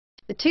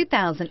The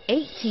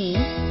 2018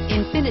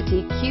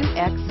 Infiniti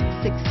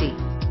QX60.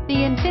 The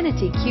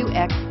Infiniti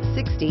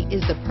QX60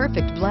 is the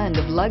perfect blend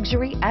of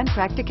luxury and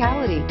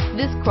practicality.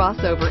 This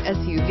crossover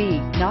SUV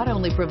not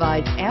only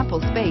provides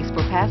ample space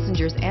for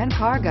passengers and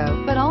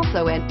cargo, but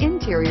also an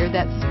interior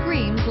that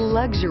screams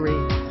luxury.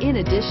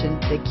 In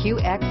addition, the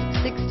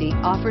QX60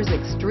 offers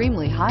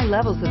extremely high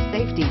levels of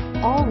safety,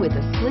 all with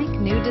a sleek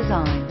new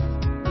design.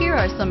 Here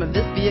are some of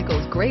this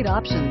vehicle's great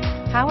options: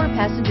 power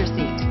passenger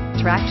seat,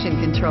 traction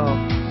control,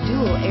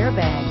 dual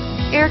airbags,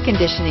 air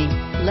conditioning,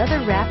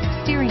 leather-wrapped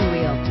steering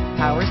wheel,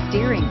 power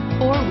steering,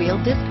 four-wheel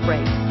disc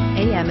brakes,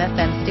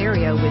 AM/FM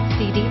stereo with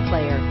CD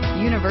player,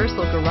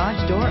 universal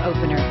garage door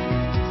opener,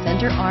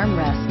 center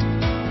armrest.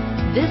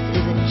 This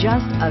isn't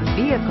just a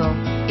vehicle,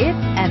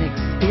 it's an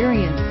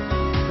experience.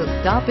 So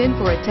stop in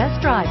for a test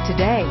drive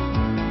today.